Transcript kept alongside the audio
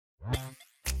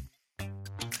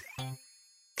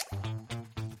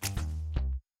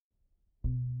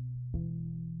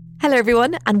Hello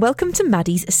everyone, and welcome to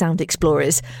Maddie's Sound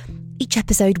Explorers. Each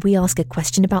episode we ask a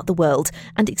question about the world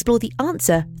and explore the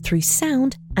answer through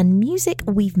sound and music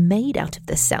we've made out of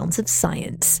the sounds of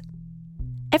science.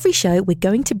 Every show we're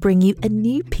going to bring you a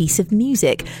new piece of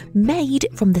music made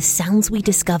from the sounds we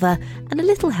discover and a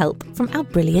little help from our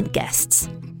brilliant guests.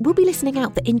 We'll be listening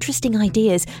out for interesting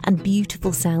ideas and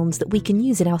beautiful sounds that we can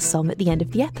use in our song at the end of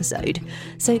the episode.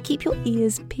 So keep your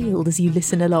ears peeled as you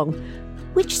listen along.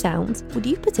 Which sounds would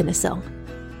you put in a song?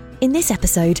 In this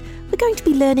episode, we're going to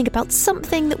be learning about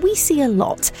something that we see a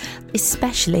lot,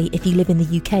 especially if you live in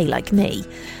the UK like me.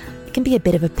 It can be a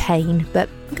bit of a pain, but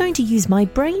I'm going to use my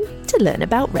brain to learn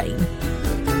about rain.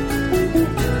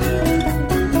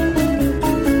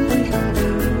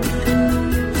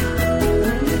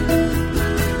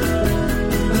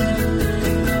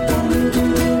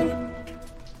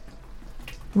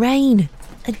 Rain,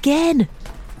 again.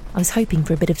 I was hoping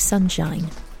for a bit of sunshine.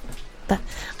 But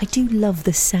I do love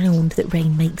the sound that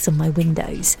rain makes on my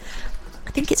windows.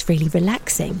 I think it's really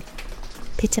relaxing.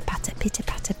 Pitter-patter,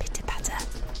 pitter-patter, pitter-patter.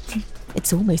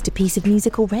 It's almost a piece of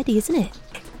music already, isn't it?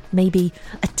 Maybe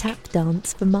a tap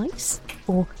dance for mice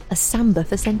or a samba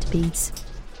for centipedes.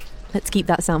 Let's keep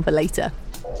that sound for later.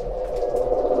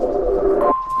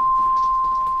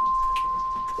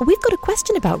 We've got a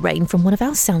question about rain from one of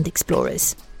our sound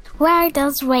explorers. Where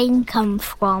does rain come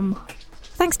from?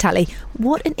 Thanks, Tally.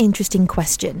 What an interesting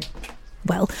question.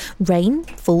 Well, rain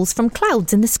falls from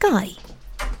clouds in the sky.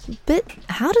 But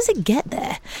how does it get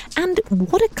there? And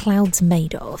what are clouds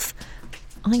made of?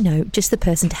 I know just the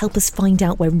person to help us find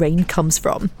out where rain comes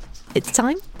from. It's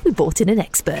time we brought in an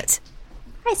expert.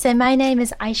 Hi, so my name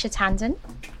is Aisha Tandon.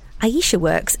 Aisha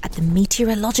works at the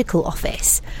Meteorological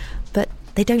Office, but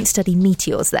they don't study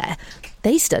meteors there.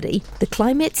 They study the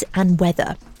climate and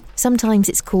weather. Sometimes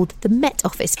it's called the Met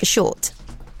Office for short.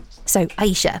 So,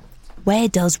 Aisha, where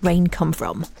does rain come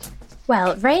from?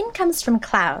 Well, rain comes from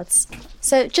clouds.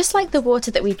 So just like the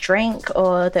water that we drink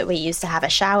or that we use to have a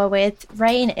shower with,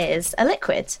 rain is a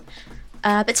liquid.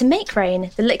 But to make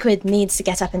rain, the liquid needs to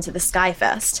get up into the sky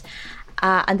first.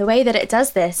 And the way that it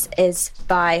does this is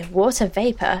by water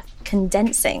vapor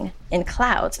condensing in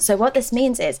clouds. So what this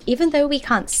means is, even though we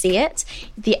can't see it,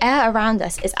 the air around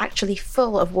us is actually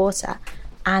full of water.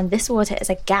 And this water is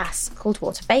a gas called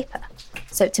water vapor.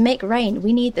 So to make rain,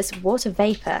 we need this water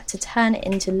vapor to turn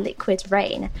into liquid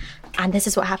rain. And this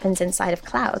is what happens inside of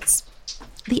clouds.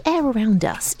 The air around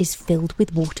us is filled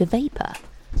with water vapor.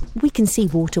 We can see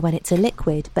water when it's a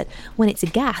liquid, but when it's a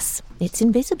gas, it's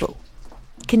invisible.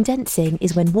 Condensing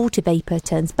is when water vapor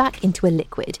turns back into a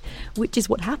liquid, which is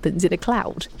what happens in a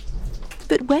cloud.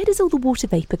 But where does all the water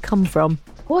vapor come from?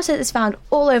 Water is found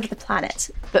all over the planet,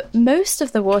 but most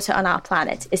of the water on our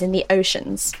planet is in the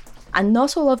oceans. And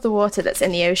not all of the water that's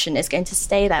in the ocean is going to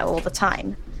stay there all the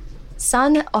time.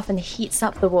 Sun often heats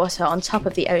up the water on top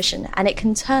of the ocean, and it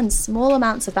can turn small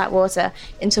amounts of that water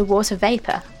into water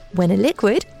vapor. When a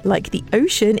liquid, like the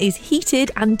ocean, is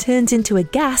heated and turns into a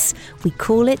gas, we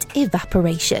call it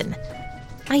evaporation.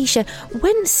 Aisha,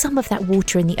 when some of that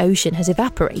water in the ocean has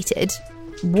evaporated,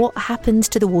 what happens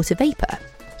to the water vapor?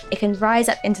 It can rise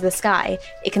up into the sky,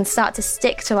 it can start to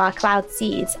stick to our cloud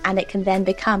seeds, and it can then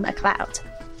become a cloud.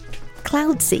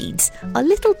 Cloud seeds are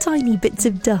little tiny bits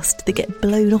of dust that get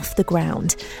blown off the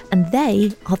ground, and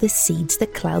they are the seeds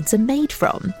that clouds are made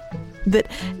from. But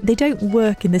they don't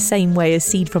work in the same way a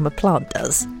seed from a plant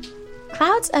does.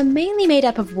 Clouds are mainly made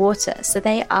up of water, so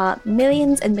they are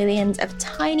millions and millions of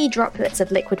tiny droplets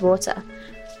of liquid water.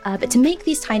 But to make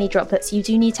these tiny droplets, you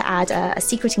do need to add a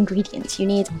secret ingredient. You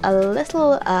need a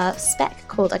little speck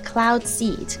called a cloud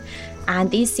seed. And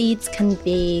these seeds can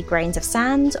be grains of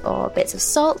sand or bits of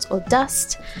salt or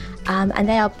dust. And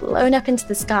they are blown up into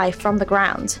the sky from the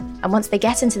ground. And once they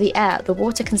get into the air, the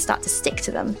water can start to stick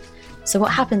to them. So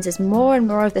what happens is more and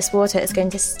more of this water is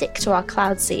going to stick to our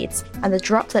cloud seeds. And the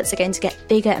droplets are going to get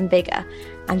bigger and bigger.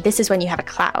 And this is when you have a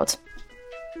cloud.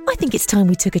 I think it's time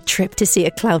we took a trip to see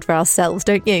a cloud for ourselves,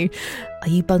 don't you? Are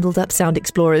you bundled up, Sound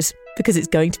Explorers? Because it's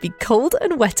going to be cold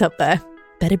and wet up there.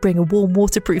 Better bring a warm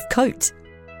waterproof coat.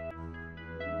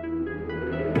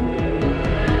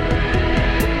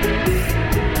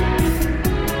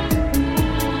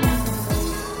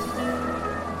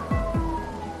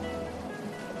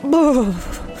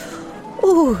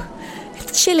 Oh,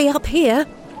 it's chilly up here.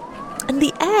 And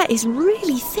the air is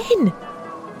really thin.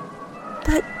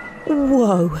 But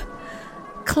whoa,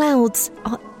 clouds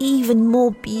are even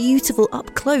more beautiful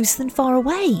up close than far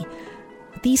away.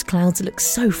 These clouds look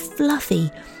so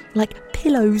fluffy, like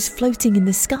pillows floating in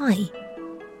the sky.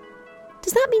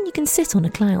 Does that mean you can sit on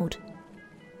a cloud?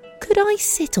 Could I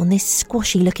sit on this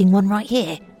squashy looking one right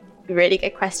here? Really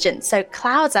good question. So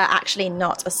clouds are actually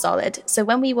not a solid. So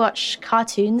when we watch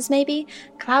cartoons, maybe,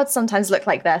 clouds sometimes look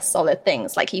like they're solid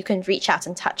things, like you can reach out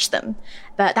and touch them.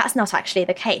 But that's not actually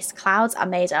the case. Clouds are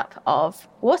made up of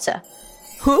water.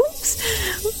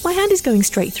 Oops! My hand is going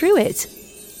straight through it.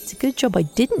 It's a good job I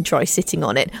didn't try sitting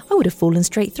on it. I would have fallen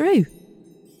straight through.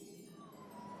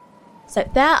 So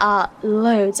there are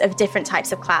loads of different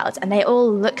types of clouds, and they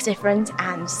all look different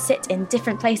and sit in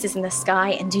different places in the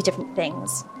sky and do different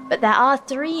things. But there are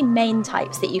three main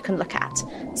types that you can look at.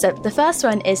 So the first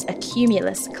one is a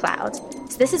cumulus cloud.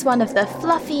 So this is one of the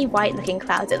fluffy white-looking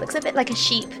clouds. It looks a bit like a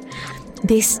sheep.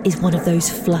 This is one of those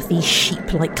fluffy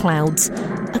sheep-like clouds.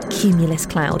 A cumulus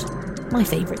cloud. My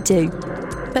favourite too.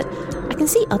 But I can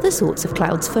see other sorts of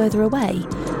clouds further away.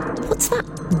 What's that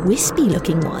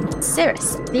wispy-looking one?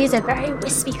 Cirrus. These are very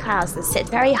wispy clouds that sit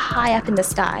very high up in the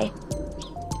sky.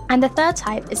 And the third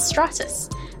type is stratus,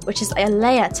 which is a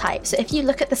layer type. So if you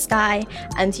look at the sky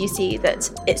and you see that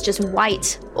it's just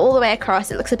white all the way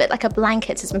across, it looks a bit like a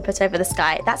blanket has been put over the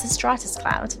sky, that's a stratus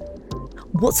cloud.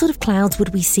 What sort of clouds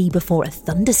would we see before a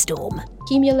thunderstorm?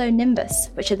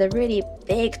 Cumulonimbus, which are the really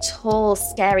big, tall,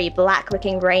 scary,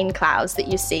 black-looking rain clouds that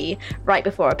you see right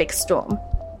before a big storm.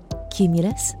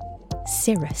 Cumulus,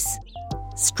 cirrus,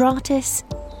 stratus,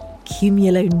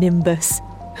 cumulonimbus.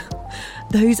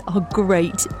 Those are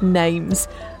great names.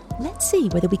 Let's see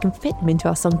whether we can fit them into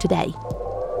our song today.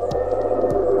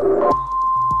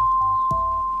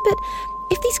 But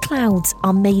if these clouds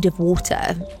are made of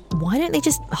water, why don't they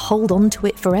just hold on to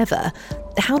it forever?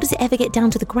 How does it ever get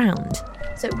down to the ground?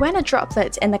 So when a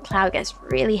droplet in the cloud gets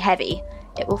really heavy,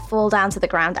 it will fall down to the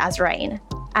ground as rain.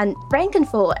 And rain can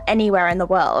fall anywhere in the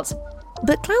world.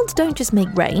 But clouds don't just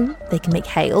make rain, they can make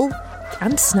hail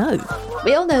and snow.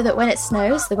 We all know that when it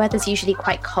snows, the weather's usually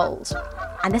quite cold.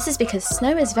 And this is because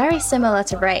snow is very similar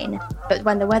to rain, but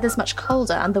when the weather's much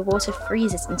colder and the water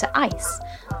freezes into ice.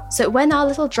 So when our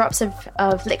little drops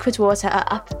of liquid water are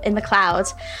up in the cloud,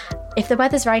 if the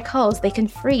weather's very cold, they can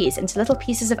freeze into little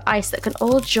pieces of ice that can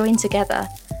all join together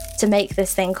to make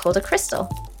this thing called a crystal.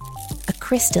 A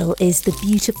crystal is the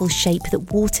beautiful shape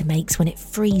that water makes when it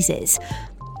freezes.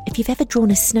 If you've ever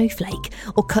drawn a snowflake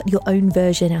or cut your own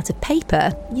version out of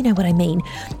paper, you know what I mean.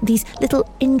 These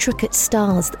little intricate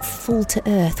stars that fall to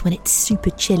earth when it's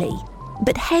super chilly.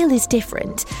 But hail is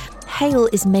different. Hail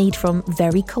is made from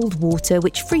very cold water,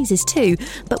 which freezes too,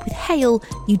 but with hail,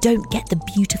 you don't get the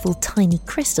beautiful tiny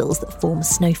crystals that form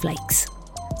snowflakes.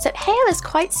 So hail is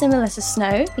quite similar to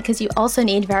snow because you also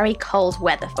need very cold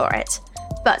weather for it.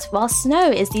 But while snow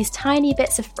is these tiny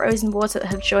bits of frozen water that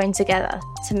have joined together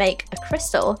to make a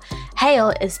crystal,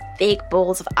 hail is big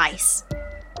balls of ice.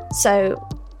 So,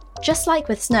 just like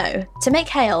with snow, to make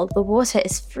hail, the water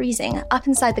is freezing up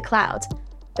inside the cloud.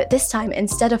 But this time,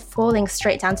 instead of falling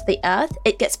straight down to the earth,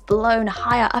 it gets blown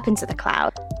higher up into the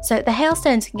cloud. So the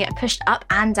hailstones can get pushed up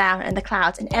and down in the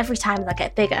clouds, and every time they'll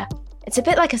get bigger. It's a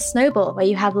bit like a snowball where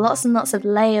you have lots and lots of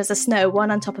layers of snow, one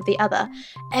on top of the other.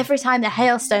 Every time the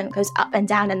hailstone goes up and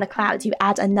down in the clouds, you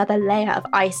add another layer of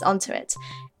ice onto it,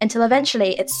 until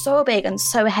eventually it's so big and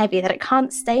so heavy that it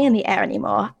can't stay in the air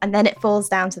anymore, and then it falls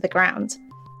down to the ground.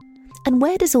 And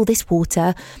where does all this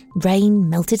water, rain,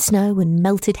 melted snow and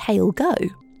melted hail go?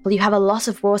 Well, you have a lot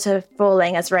of water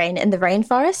falling as rain in the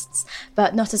rainforests,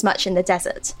 but not as much in the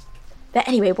desert. But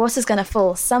anyway, water's going to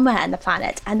fall somewhere on the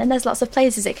planet, and then there's lots of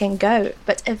places it can go.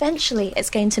 But eventually it's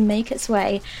going to make its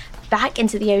way back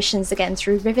into the oceans again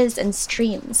through rivers and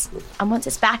streams. And once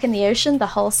it's back in the ocean, the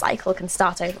whole cycle can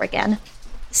start over again.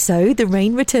 So the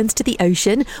rain returns to the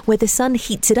ocean, where the sun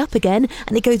heats it up again,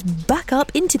 and it goes back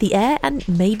up into the air and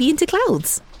maybe into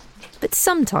clouds. But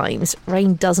sometimes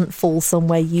rain doesn't fall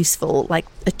somewhere useful, like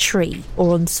a tree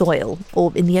or on soil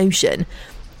or in the ocean.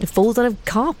 It falls on a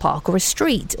car park or a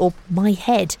street or my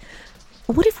head.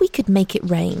 What if we could make it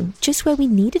rain just where we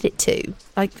needed it to,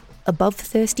 like above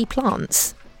thirsty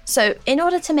plants? So in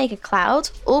order to make a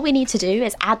cloud, all we need to do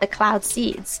is add the cloud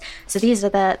seeds. So these are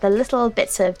the little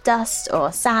bits of dust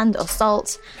or sand or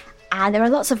salt, and there are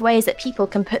lots of ways that people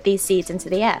can put these seeds into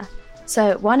the air.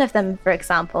 So one of them, for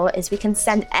example, is we can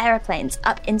send aeroplanes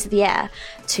up into the air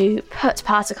to put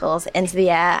particles into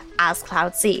the air as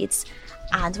cloud seeds.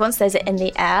 And once those are in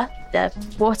the air, the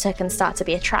water can start to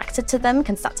be attracted to them,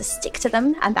 can start to stick to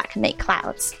them, and that can make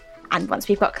clouds. And once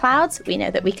we've got clouds, we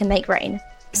know that we can make rain.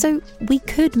 So we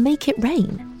could make it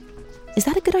rain. Is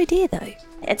that a good idea, though?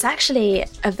 It's actually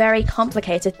a very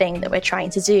complicated thing that we're trying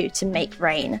to do to make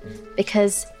rain,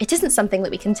 because it isn't something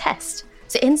that we can test.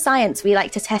 So in science, we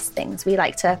like to test things. We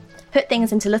like to put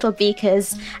things into little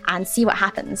beakers and see what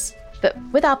happens. But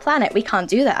with our planet, we can't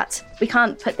do that. We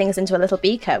can't put things into a little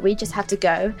beaker. We just have to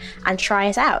go and try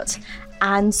it out.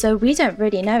 And so we don't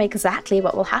really know exactly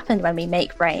what will happen when we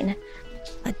make rain.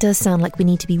 That does sound like we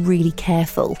need to be really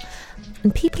careful.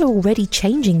 And people are already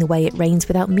changing the way it rains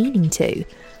without meaning to.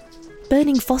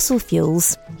 Burning fossil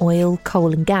fuels, oil,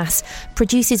 coal and gas,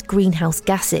 produces greenhouse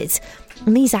gases.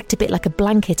 And these act a bit like a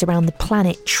blanket around the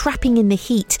planet, trapping in the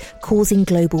heat, causing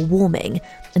global warming.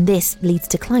 And this leads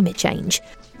to climate change.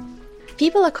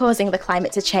 People are causing the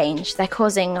climate to change. They're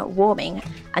causing warming.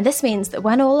 And this means that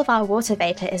when all of our water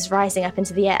vapour is rising up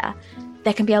into the air,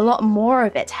 there can be a lot more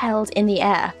of it held in the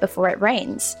air before it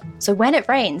rains. So when it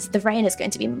rains, the rain is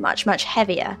going to be much, much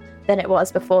heavier than it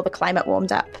was before the climate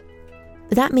warmed up.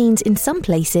 That means in some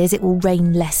places it will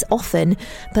rain less often,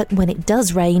 but when it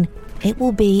does rain, it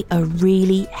will be a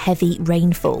really heavy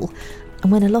rainfall.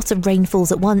 And when a lot of rain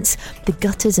falls at once, the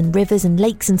gutters and rivers and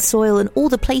lakes and soil and all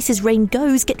the places rain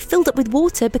goes get filled up with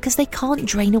water because they can't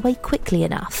drain away quickly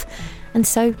enough. And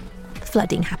so,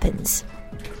 flooding happens.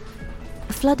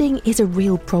 Flooding is a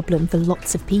real problem for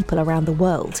lots of people around the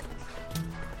world.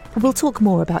 We'll talk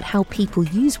more about how people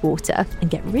use water and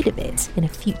get rid of it in a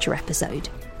future episode.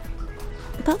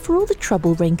 But for all the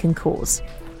trouble rain can cause,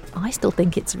 I still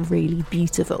think it's really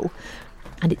beautiful.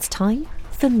 And it's time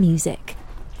for music.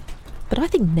 But I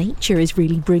think nature is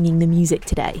really bringing the music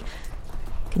today.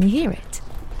 Can you hear it?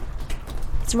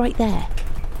 It's right there,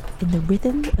 in the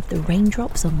rhythm of the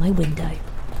raindrops on my window.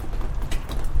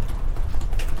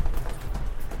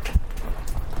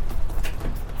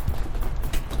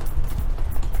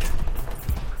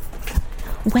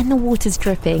 When the water's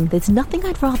dripping, there's nothing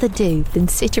I'd rather do than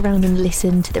sit around and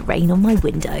listen to the rain on my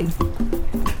window.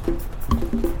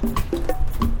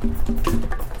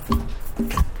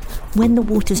 When the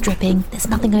water's dripping, there's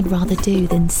nothing I'd rather do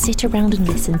than sit around and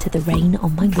listen to the rain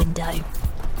on my window.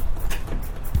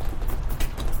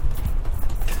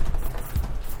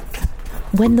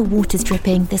 When the water's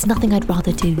dripping, there's nothing I'd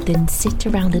rather do than sit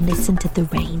around and listen to the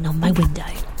rain on my window.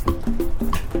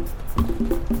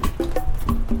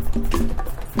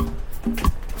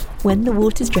 When the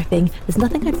water's dripping, there's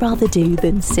nothing I'd rather do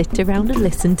than sit around and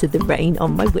listen to the rain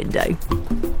on my window.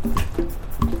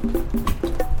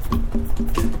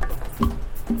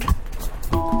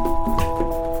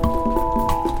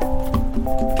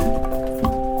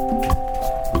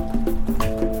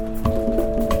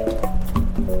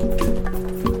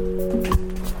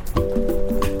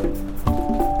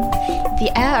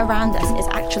 The air around us is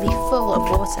actually full of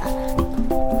water.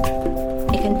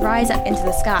 It can rise up into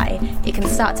the sky, it can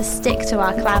start to stick to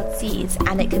our cloud seeds,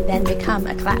 and it can then become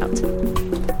a cloud.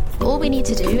 All we need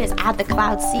to do is add the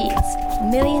cloud seeds,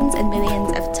 millions and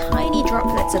millions of tiny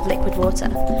droplets of liquid water.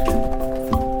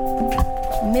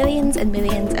 Millions and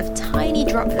millions of tiny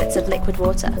droplets of liquid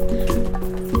water.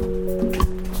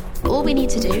 All we need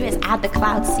to do is add the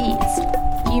cloud seeds,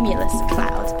 cumulus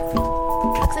cloud.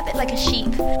 Looks a bit like a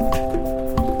sheep.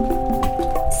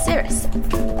 Cirrus.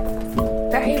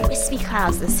 Very wispy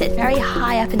clouds that sit very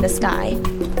high up in the sky.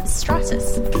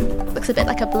 Stratus. Looks a bit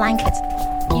like a blanket.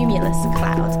 Cumulus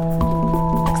cloud.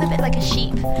 Looks a bit like a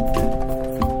sheep.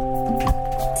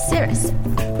 Cirrus.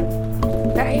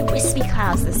 Very wispy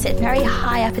clouds that sit very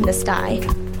high up in the sky.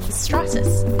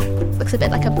 Stratus. Looks a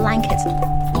bit like a blanket.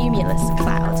 Cumulus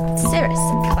cloud. Cirrus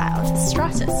cloud.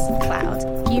 Stratus cloud.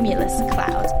 Cumulus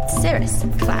cloud. Cirrus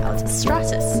cloud.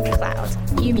 Stratus cloud.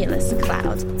 Cumulus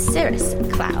cloud. Cirrus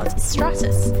cloud.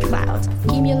 Stratus cloud.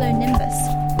 Cumulonimbus.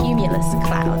 Cumulus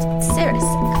cloud. Cirrus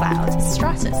cloud.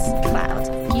 Stratus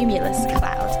cloud. Cumulus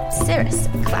cloud. Cirrus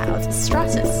cloud.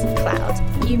 Stratus cloud.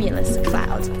 Cumulus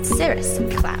cloud. Cirrus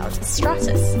cloud.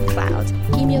 Stratus cloud.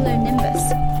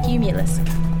 Cumulonimbus. Cumulus.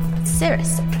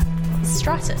 Cirrus.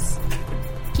 Stratus.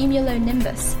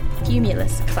 Cumulonimbus.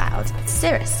 Cumulus cloud.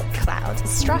 Cirrus cloud.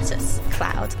 Stratus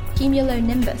cloud.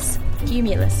 Cumulonimbus.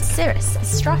 Cumulus. Cirrus.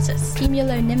 Stratus.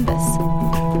 Cumulonimbus.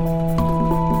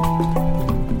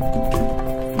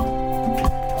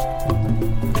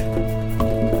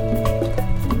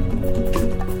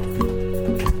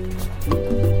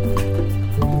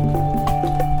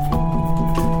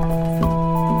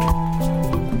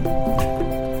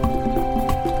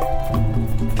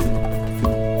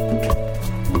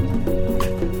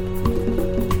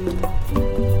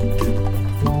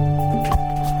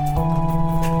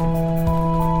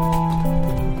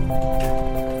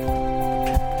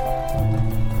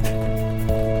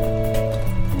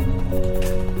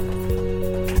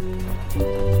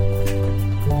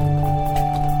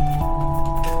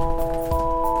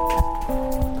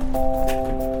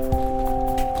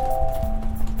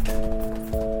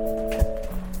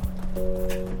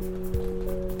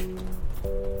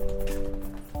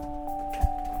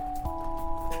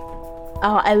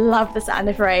 Oh, I love the sound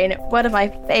of rain. One of my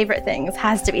favourite things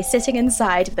has to be sitting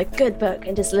inside with a good book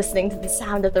and just listening to the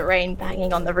sound of the rain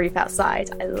banging on the roof outside.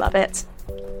 I love it.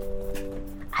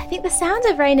 I think the sound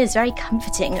of rain is very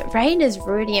comforting. Rain is a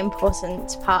really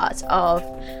important part of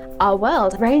our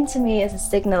world. Rain to me is a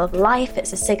signal of life.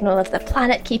 It's a signal of the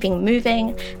planet keeping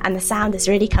moving, and the sound is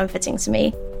really comforting to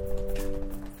me.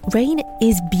 Rain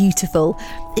is beautiful.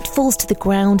 It falls to the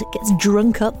ground, gets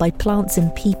drunk up by plants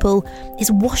and people,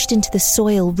 is washed into the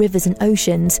soil, rivers and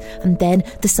oceans, and then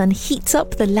the sun heats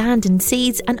up the land and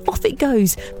seas, and off it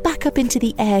goes, back up into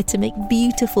the air to make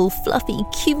beautiful, fluffy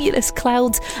cumulus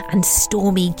clouds and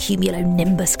stormy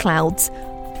cumulonimbus clouds.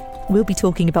 We'll be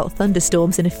talking about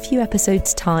thunderstorms in a few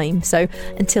episodes' time, so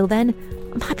until then,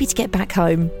 I'm happy to get back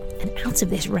home and out of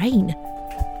this rain.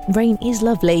 Rain is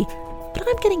lovely, but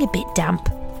I'm getting a bit damp.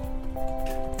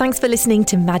 Thanks for listening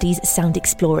to Maddie's Sound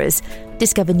Explorers.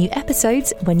 Discover new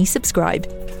episodes when you subscribe.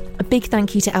 A big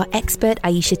thank you to our expert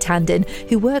Aisha Tandon,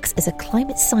 who works as a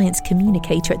climate science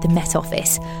communicator at the Met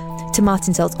Office. To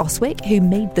Martin Zelt-Oswick, who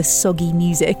made the soggy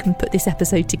music and put this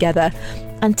episode together.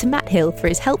 And to Matt Hill for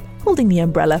his help holding the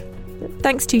umbrella.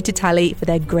 Thanks to Tally for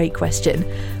their great question.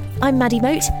 I'm Maddie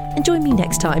Moat, and join me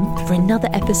next time for another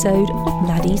episode of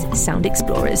Maddie's Sound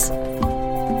Explorers.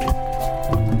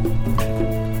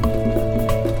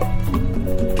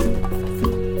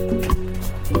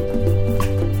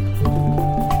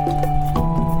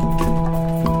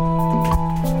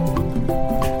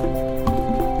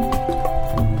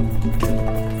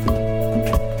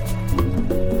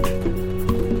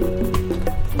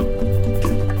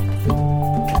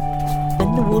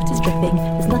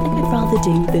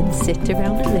 Do than sit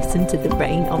around and listen to the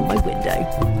rain on my window.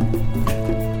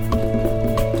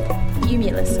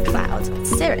 Cumulus cloud,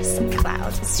 cirrus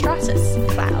cloud, stratus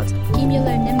cloud,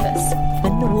 cumulonimbus.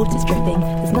 When the water's dripping,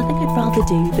 there's nothing I'd rather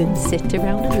do than sit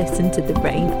around and listen to the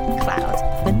rain.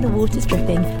 Cloud. When the water's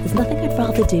dripping, there's nothing I'd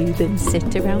rather do than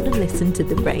sit around and listen to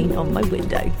the rain on my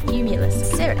window. Cumulus,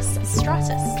 cirrus,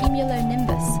 stratus,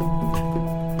 cumulonimbus.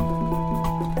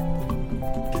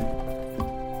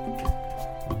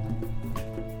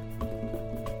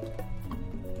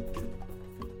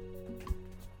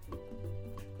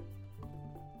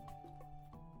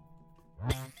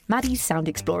 Maddie's Sound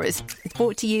Explorers is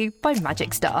brought to you by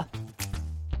Magic Star.